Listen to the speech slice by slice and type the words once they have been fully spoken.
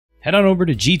Head on over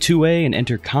to G2A and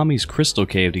enter Kami's Crystal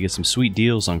Cave to get some sweet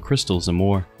deals on crystals and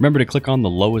more. Remember to click on the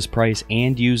lowest price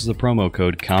and use the promo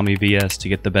code KamiVS to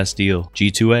get the best deal.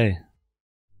 G2A.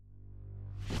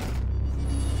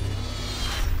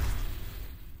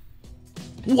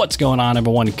 What's going on,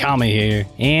 everyone? Kami here,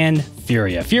 and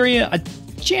Furia. Furia, a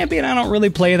champion I don't really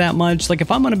play that much. Like,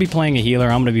 if I'm going to be playing a healer,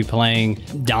 I'm going to be playing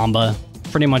Damba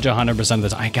pretty much 100% of the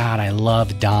time. God, I love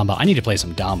Damba. I need to play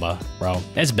some Damba, bro.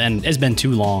 It's been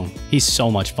too long. He's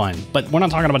so much fun. But we're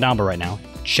not talking about Damba right now.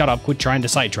 Shut up, quit trying to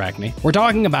sidetrack me. We're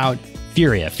talking about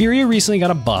Furia. Furia recently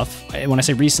got a buff. When I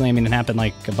say recently, I mean it happened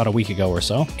like about a week ago or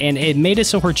so. And it made it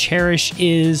so her Cherish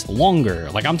is longer.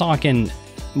 Like, I'm talking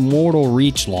mortal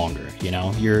reach longer, you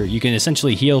know? You can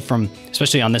essentially heal from,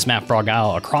 especially on this map, Frog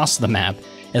Isle, across the map,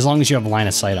 as long as you have line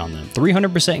of sight on them.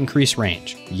 300% increased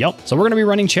range. Yup. So we're gonna be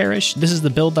running Cherish. This is the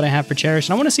build that I have for Cherish,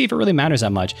 and I wanna see if it really matters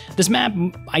that much. This map,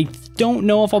 I don't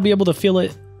know if I'll be able to feel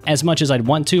it as much as I'd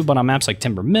want to, but on maps like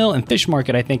Timber Mill and Fish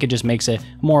Market, I think it just makes it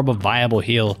more of a viable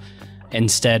heal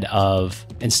instead of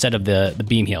the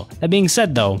beam heal. That being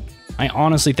said though, I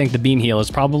honestly think the beam heal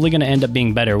is probably going to end up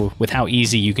being better with how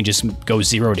easy you can just go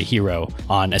 0 to hero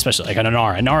on, especially like an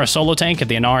Inara. Inara solo tank, if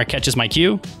the Inara catches my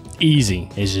Q, easy.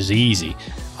 It's just easy.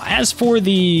 As for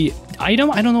the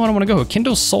item, I don't know what I want to go.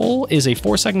 Kindle Soul is a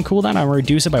 4-second cooldown. I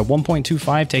reduce it by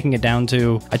 1.25, taking it down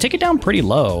to, I take it down pretty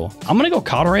low. I'm going to go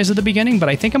Cauterize at the beginning, but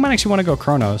I think I might actually want to go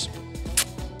Chronos.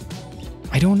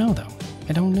 I don't know though.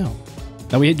 I don't know.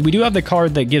 Now we do have the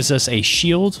card that gives us a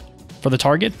shield for the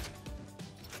target.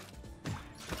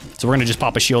 So we're gonna just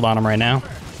pop a shield on him right now.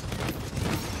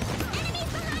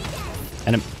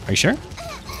 And are you sure?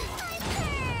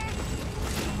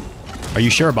 Are you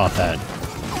sure about that?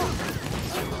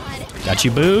 Got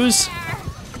you, Booze.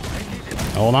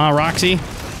 Hold on, Roxy.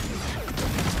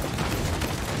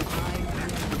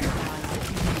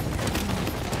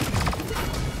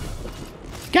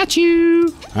 Got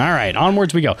you. All right,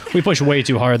 onwards we go. We pushed way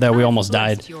too hard though. We almost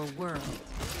died. Oh,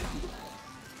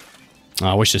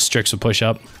 I wish the Strix would push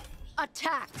up.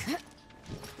 Attack.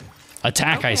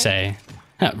 Attack, okay. I say.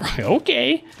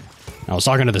 Okay. I was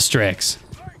talking to the Strix.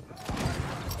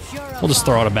 We'll just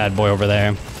throw out a bad boy over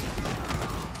there.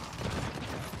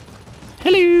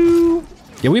 Hello.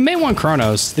 Yeah, we may want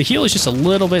Chronos. The heal is just a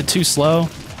little bit too slow.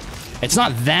 It's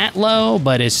not that low,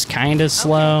 but it's kind of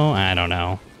slow. I don't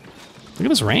know. Look at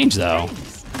this range, though.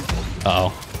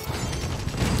 Uh-oh.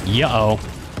 Yeah-oh.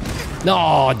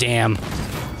 Oh, damn.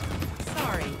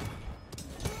 Sorry.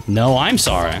 No, I'm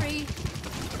sorry.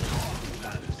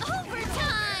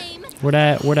 Where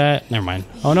that? Never mind.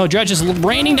 Oh, no, Dredge is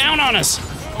raining down on us.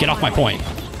 Get off my point.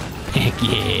 Heck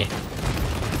yeah.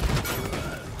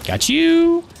 Got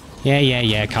you.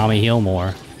 Yeah. Kami, heal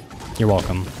more. You're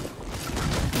welcome.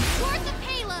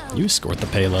 You escort the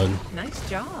payload. Nice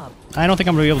job. I don't think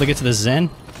I'm gonna be able to get to this Zen.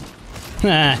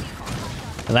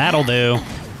 That'll do.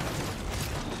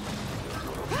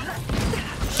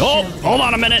 Oh, hold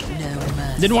on a minute.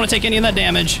 Didn't want to take any of that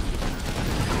damage.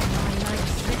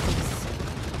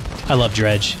 I love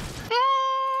Dredge.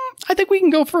 I think we can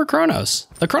go for a Chronos.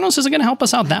 The Chronos isn't gonna help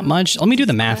us out that much. Let me do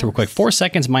the math real quick. 4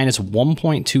 seconds minus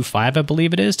 1.25, I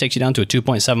believe it is, takes you down to a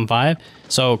 2.75.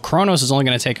 So Chronos is only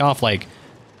gonna take off like,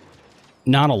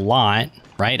 not a lot,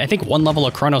 right? I think 1 level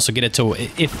of Chronos will get it to,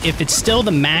 if it's still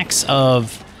the max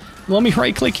of, let me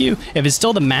right click you. If it's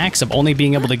still the max of only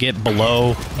being able to get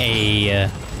below a,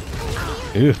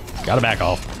 ooh, gotta back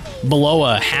off. Below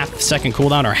a half-second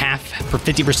cooldown or half for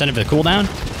 50% of the cooldown,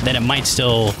 then it might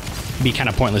still be kind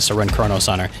of pointless to run Chronos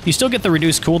on her. You still get the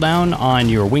reduced cooldown on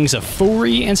your Wings of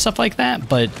Fury and stuff like that,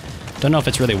 but don't know if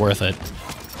it's really worth it.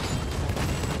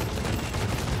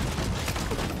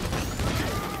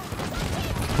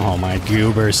 Oh my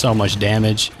goober, so much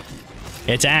damage.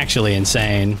 It's actually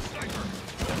insane.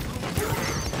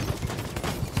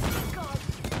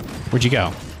 Where'd you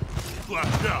go?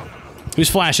 Who's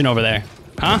flashing over there?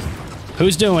 Huh?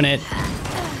 Who's doing it?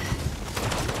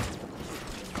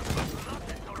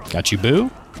 Got you, Boo.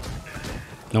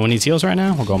 No one needs heals right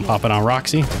now? We'll go and pop it on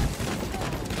Roxy.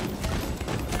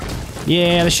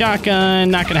 Yeah, the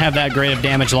shotgun, not gonna have that great of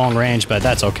damage long range, but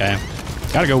that's okay.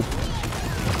 Gotta go.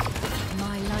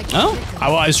 Oh,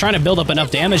 I was trying to build up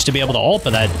enough damage to be able to ult,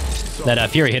 but that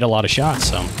Fury hit a lot of shots,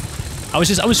 so. I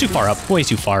was too far up, way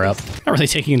too far up. Not really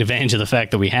taking advantage of the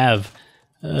fact that we have,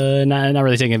 not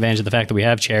really taking advantage of the fact that we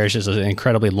have Cherish as an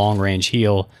incredibly long range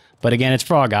heal. But again, it's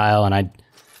Frog Isle, and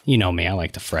you know me, I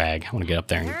like to frag. I want to get up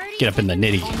there and get up in the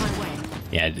nitty.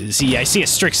 Yeah, see, I see a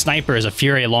Strict Sniper as a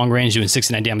Fury at long range doing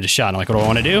 69 damage a shot. I'm like, what do I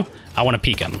want to do? I want to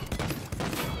peek him.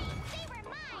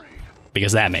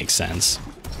 Because that makes sense.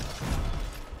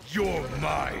 You're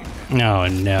mine. Oh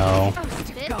no.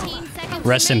 15 seconds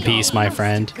Rest in remaining. peace, my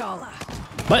friend.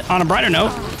 But on a brighter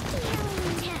note,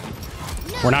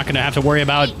 10, we're not gonna have to worry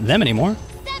about them anymore.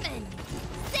 7,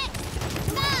 6,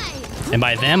 5. And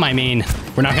by them, I mean,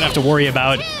 we're not gonna have to worry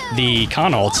about the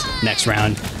con ult next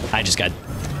round. I just got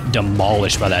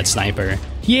demolished by that sniper.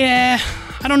 Yeah,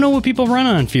 I don't know what people run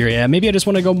on Furia. Maybe I just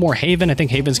want to go more Haven. I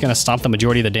think Haven's gonna stop the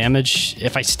majority of the damage.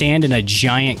 If I stand in a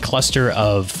giant cluster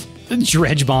of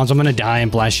dredge bombs, I'm gonna die,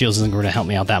 and blast shields isn't gonna help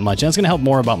me out that much. And it's gonna help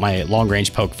more about my long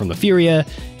range poke from the Furia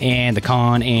and the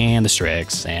Con and the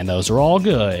Strix, and those are all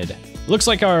good. Looks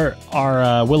like our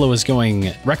Willow is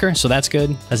going Wrecker, so that's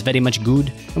good. That's very much good.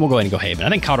 And we'll go ahead and go Haven. I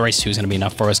think Cauterize 2 is gonna be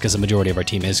enough for us because the majority of our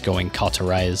team is going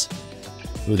Cauterize.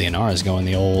 Ooh, the Inara is going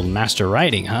the old Master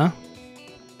Riding, huh?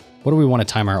 What do we want to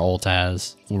time our ult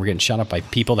as? When we're getting shot up by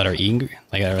people that are eating,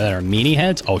 like that are meanie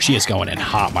heads? Oh, she is going in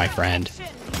hot, my friend.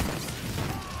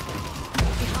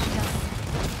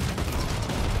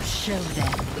 Show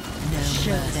them. No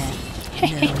show them.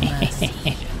 No mercy.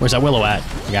 Where's that Willow at?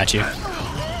 I got you.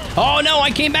 Oh no,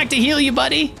 I came back to heal you,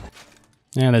 buddy.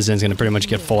 Yeah, that Zen's gonna pretty much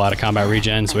get full out of combat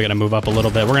regen, so we gotta move up a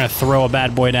little bit. We're gonna throw a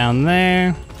bad boy down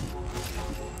there.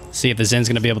 See if the Zen's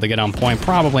gonna be able to get on point.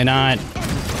 Probably not.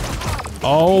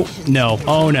 Oh no,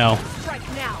 oh no.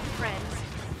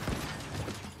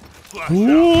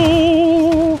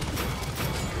 Ooh.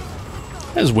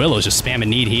 This Willow's just spamming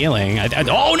need healing.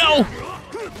 Oh no!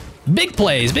 Big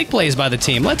plays by the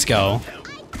team. Let's go.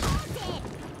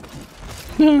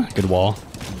 Good wall.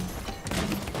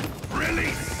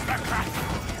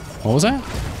 What was that?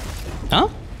 Huh?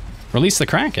 Release the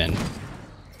Kraken.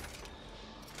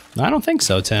 I don't think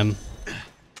so, Tim.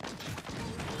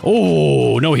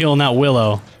 Oh, no heal on that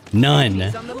Willow. None.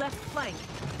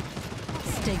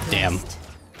 Damn.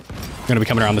 We're gonna be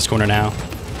coming around this corner now.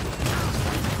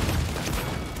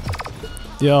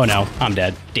 Oh no, I'm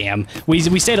dead. Damn.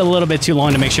 We stayed a little bit too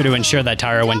long to make sure to ensure that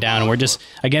Tyra went down, and we're just,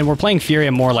 again, we're playing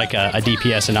Furia more like a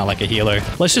DPS and not like a healer.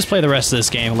 Let's just play the rest of this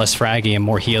game less fraggy and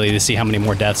more healy to see how many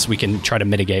more deaths we can try to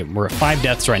mitigate. We're at 5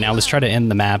 deaths right now. Let's try to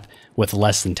end the map with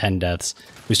less than 10 deaths.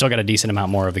 We still got a decent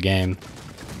amount more of the game.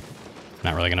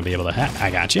 Not really gonna be able to,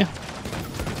 I got you.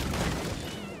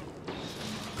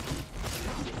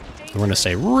 We're gonna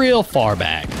stay real far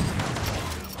back.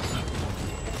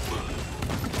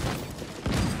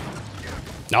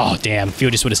 Oh, damn. If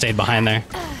you just would have stayed behind there,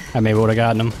 I maybe would have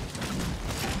gotten him.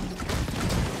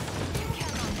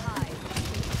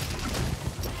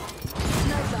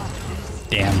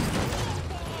 Damn.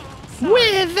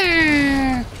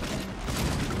 Wither!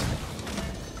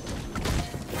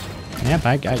 Yep,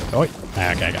 oh, okay,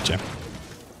 I got you.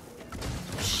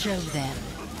 Show them.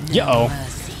 Yo.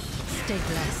 Mercy. Stay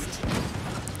blessed.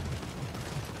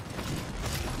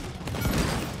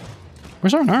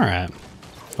 Where's our Nara at?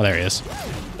 Oh, there he is.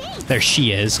 There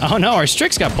she is. Oh no, our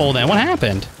Strix got pulled in. What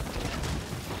happened?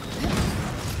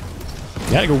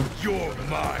 You gotta go. You're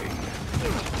mine.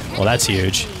 Well, that's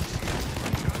huge.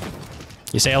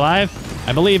 You stay alive?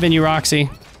 I believe in you, Roxy.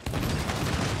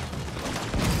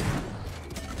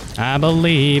 I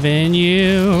believe in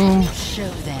you. Show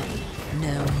them.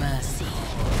 No mercy.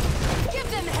 Give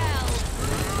them hell.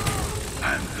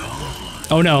 I'm gone.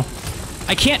 Oh no.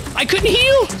 I couldn't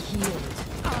heal!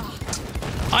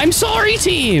 I'm sorry,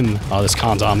 team! Oh, this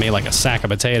con's on me like a sack of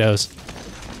potatoes.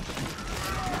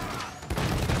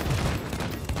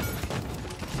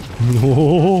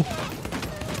 No.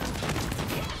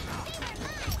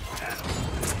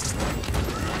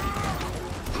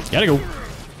 Gotta go.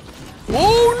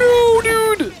 Oh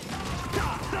no, dude!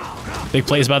 Big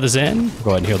plays by the Zen. Go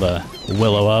ahead and heal the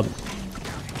Willow up.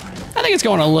 I think it's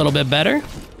going a little bit better.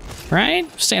 Right?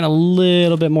 Staying a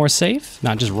little bit more safe.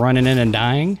 Not just running in and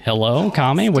dying. Hello,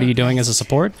 Kami. What are you doing as a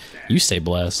support? You stay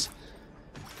blessed.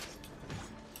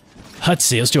 Let's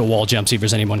see. Let's do a wall jump, see if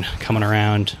there's anyone coming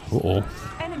around. Uh-oh.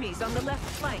 Enemies on the left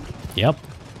flank. Yep.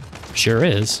 Sure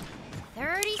is.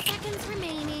 30 seconds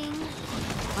remaining.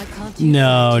 I can't use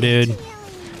No, dude.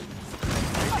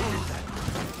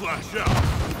 Flash out.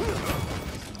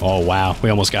 Oh, wow. We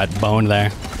almost got boned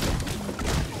there.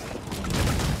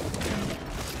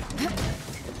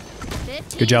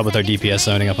 Good job with our DPS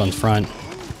zoning up on front.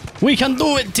 We can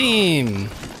do it, team!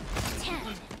 10,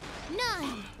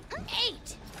 9, 8,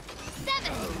 7,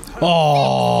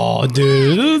 Oh,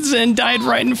 dude. Zen died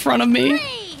right in front of me. 3, 2,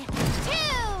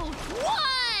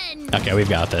 1. Okay, we've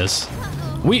got this.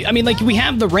 I mean, like, we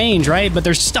have the range, right? But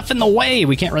there's stuff in the way.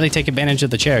 We can't really take advantage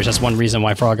of the Cherish. That's one reason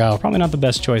why Frog Isle probably not the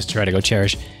best choice to try to go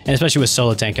Cherish. And especially with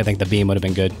Solo Tank, I think the beam would have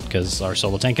been good because our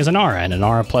Solo Tank is an Aura, and an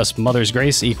Aura plus Mother's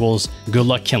Grace equals good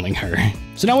luck killing her.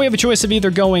 So now we have a choice of either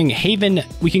going Haven.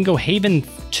 We can go Haven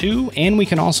 2, and we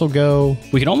can also go.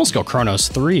 We can almost go Chronos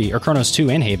 3 or Chronos 2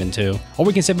 and Haven 2, or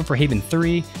we can save it for Haven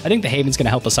 3. I think the Haven's going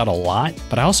to help us out a lot,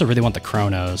 but I also really want the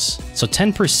Chronos. So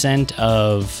 10%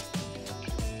 of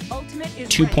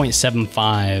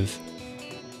 2.75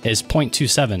 is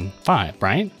 0.275,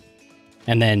 right?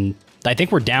 And then I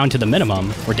think we're down to the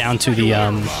minimum. We're down to the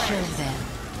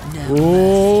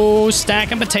oh,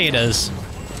 stacking potatoes.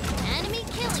 Enemy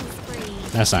killing spree.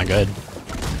 That's not good.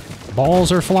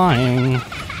 Balls are flying.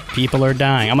 People are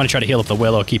dying. I'm gonna try to heal up the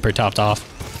Willow, keep her topped off.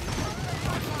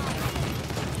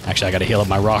 Actually, I gotta heal up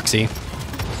my Roxy.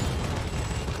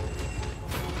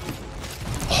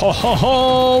 Ho ho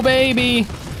ho, baby!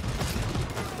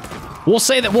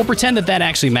 We'll pretend that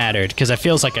actually mattered, because it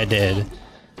feels like I did.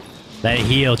 That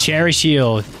heal, Cherish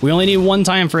heal. We only need one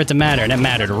time for it to matter, and it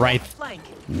mattered right.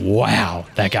 Wow,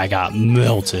 that guy got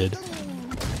melted.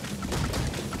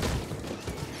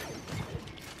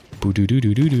 Boo doo doo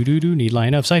doo doo doo doo doo. Need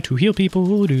line of sight to heal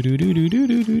people. Doo doo doo doo doo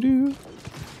doo doo doo.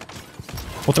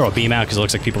 We'll throw a beam out because it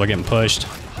looks like people are getting pushed.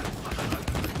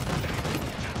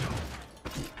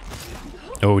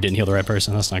 Oh, didn't heal the right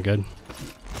person. That's not good.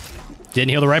 Didn't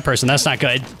heal the right person. That's not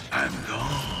good. I'm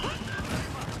gone.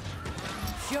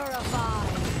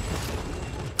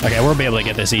 Okay, we'll be able to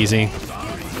get this easy.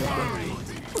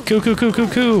 Coo, coo, coo, coo,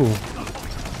 coo.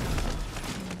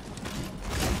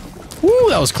 Woo,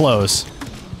 that was close.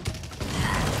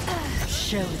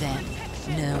 Show them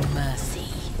no mercy.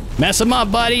 Mess him up,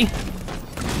 buddy.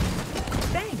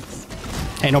 Thanks.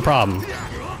 Hey, no problem.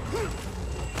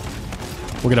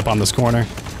 We'll get up on this corner.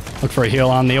 Look for a heal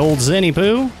on the old Zinny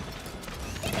Poo.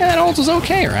 Yeah, that ult was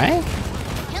okay, right?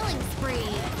 Killing spree.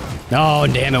 Oh,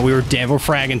 damn it. We're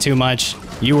fragging too much.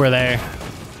 You were there.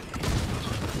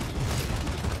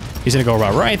 He's gonna go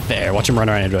right there. Watch him run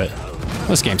right into it.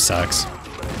 This game sucks.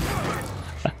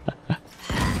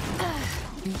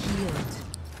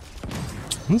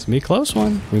 This is gonna be a close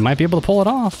one. We might be able to pull it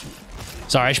off.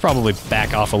 Sorry, I should probably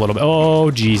back off a little bit.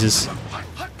 Oh, Jesus.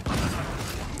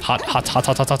 Hot, hot, hot,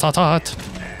 hot, hot, hot, hot, hot.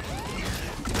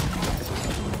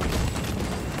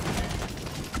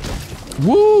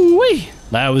 Woo-wee!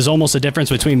 That was almost a difference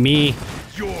between me.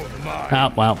 You're mine.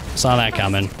 Oh, well, saw that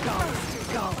coming.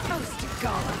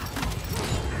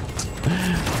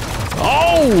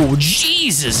 Oh,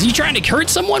 Jesus! You trying to hurt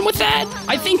someone with that?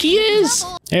 I think he is.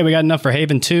 Hey, we got enough for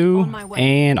Haven 2.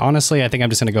 And honestly, I think I'm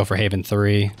just gonna go for Haven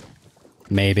 3.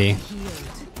 Maybe.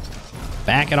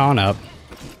 Back it on up.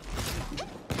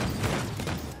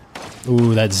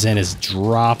 Ooh, that Zen is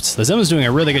dropped. The Zen was doing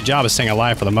a really good job of staying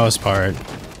alive for the most part.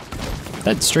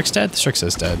 That Strix dead? Strix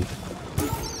is dead.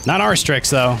 Not our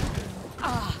Strix, though.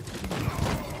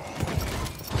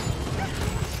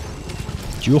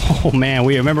 Oh, man.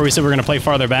 We said we were going to play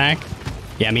farther back?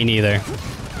 Yeah, me neither.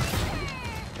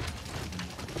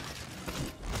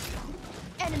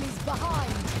 Enemies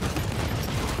behind.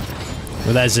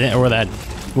 Where that Zen, where that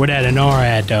Anora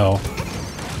at, though?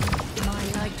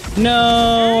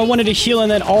 No, I wanted to heal in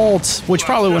that ult, which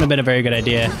probably wouldn't have been a very good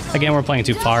idea. Again, we're playing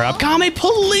too far up. Kami,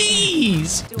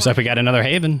 please! Looks like we got another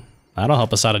Haven. That'll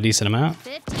help us out a decent amount.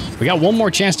 15. We got one more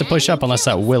chance to push up unless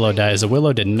that Willow dies. The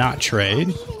Willow did not trade.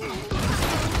 8.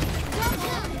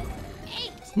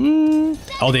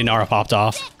 Oh, the Inara popped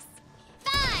off.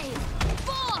 5.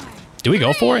 4. Do we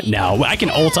go for it? No, I can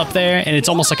ult up there, and it's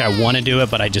almost like I want to do it,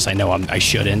 but I know I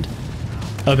shouldn't.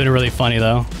 That would have been really funny,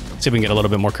 though. See if we can get a little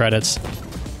bit more credits.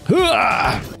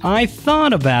 I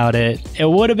thought about it. It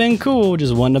would have been cool,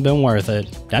 just wouldn't have been worth it.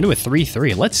 Down to a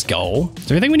 3-3. Let's go. Is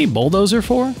there anything we need Bulldozer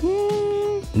for?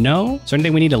 No? Is there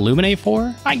anything we need Illuminate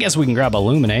for? I guess we can grab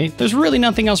Illuminate. There's really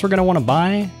nothing else we're going to want to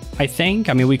buy, I think.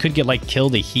 I mean, we could get, like, Kill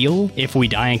to heal if we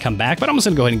die and come back, but I'm just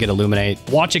going to go ahead and get Illuminate.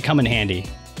 Watch it come in handy.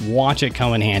 Watch it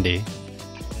come in handy.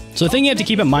 So the thing you have to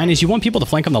keep in mind is you want people to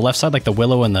flank on the left side like the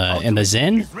Willow and the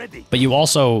Zen, but you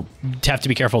also have to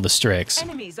be careful of the Strix.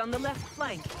 Enemies on the left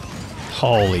flank.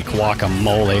 Holy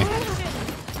guacamole.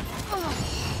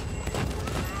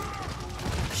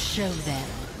 Show them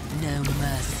no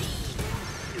mercy.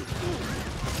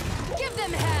 Give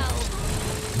them hell.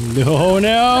 No, no.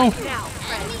 Now,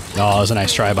 friends. Oh, that was a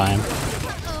nice try by him.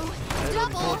 Uh-oh.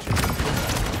 Double.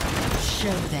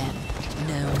 Show them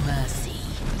no mercy.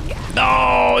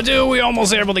 Oh, dude, we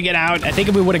almost able to get out. I think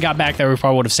if we would have got back there, we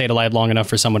probably would have stayed alive long enough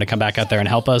for someone to come back out there and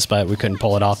help us, but we couldn't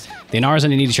pull it off. The Inara's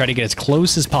going to need to try to get as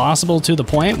close as possible to the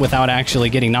point without actually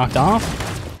getting knocked off.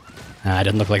 It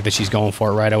doesn't look like that she's going for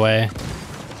it right away.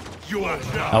 You are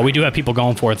Oh, we do have people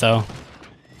going for it, though.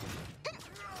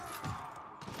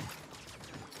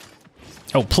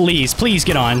 Oh, please, please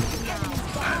get on.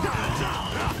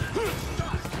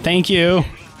 Thank you.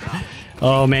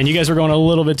 Oh, man, you guys were going a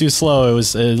little bit too slow. It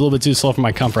was a little bit too slow for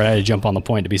my comfort. I had to jump on the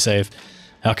point to be safe.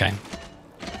 Okay.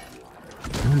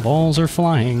 Balls are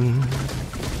flying.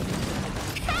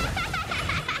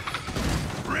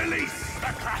 Release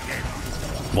the Kraken.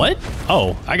 What?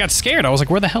 Oh, I got scared. I was like,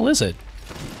 where the hell is it?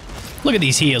 Look at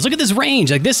these heals. Look at this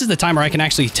range. Like, this is the time where I can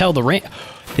actually tell the range.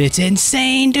 It's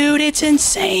insane, dude. It's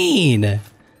insane.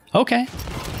 Okay.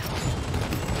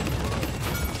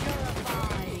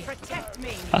 Protect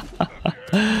me.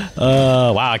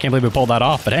 Wow, I can't believe we pulled that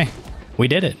off, but hey, we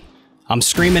did it. I'm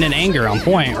screaming in anger on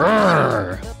point.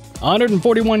 Urgh.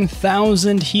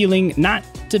 141,000 healing, not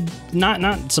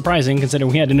surprising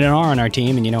considering we had an NR on our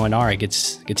team, and you know NR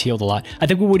gets healed a lot. I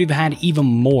think we would have had even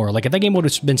more. Like if that game would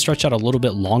have been stretched out a little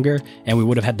bit longer, and we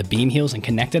would have had the beam heals and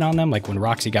connected on them, like when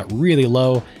Roxy got really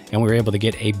low and we were able to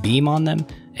get a beam on them,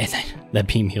 and then that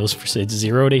beam heals for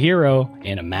 0 to hero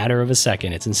in a matter of a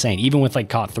second. It's insane, even with like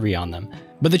COT 3 on them.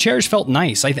 But the Cherish felt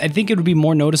nice. I think it would be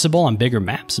more noticeable on bigger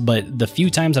maps, but the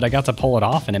few times that I got to pull it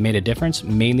off and it made a difference,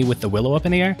 mainly with the Willow up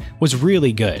in the air, was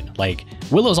really good. Like,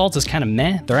 Willow's ult is kind of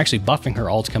meh. They're actually buffing her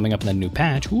ult coming up in the new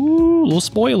patch. Ooh, little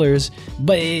spoilers.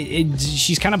 But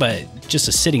she's kind of just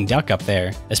a sitting duck up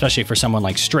there, especially for someone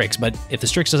like Strix. But if the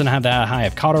Strix doesn't have that high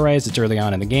of cauterize, it's early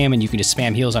on in the game, and you can just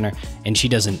spam heals on her, and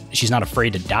she's not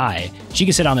afraid to die. She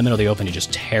can sit out in the middle of the open and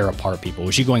just tear apart people.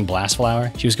 Was she going Blast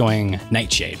Flower? She was going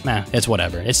Nightshade. Nah, it's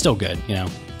whatever. It's still good, you know,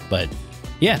 but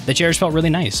yeah, the Cherish felt really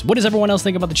nice. What does everyone else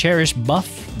think about the Cherish buff?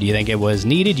 Do you think it was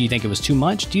needed? Do you think it was too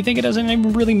much? Do you think it doesn't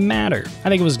even really matter? I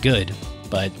think it was good,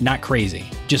 but not crazy,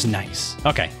 just nice.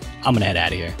 Okay, I'm gonna head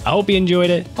out of here. I hope you enjoyed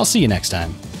it. I'll see you next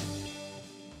time.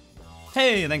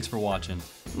 Hey, thanks for watching.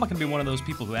 I'm not gonna be one of those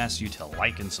people who asks you to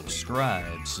like and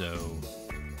subscribe, so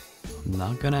I'm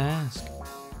not gonna ask.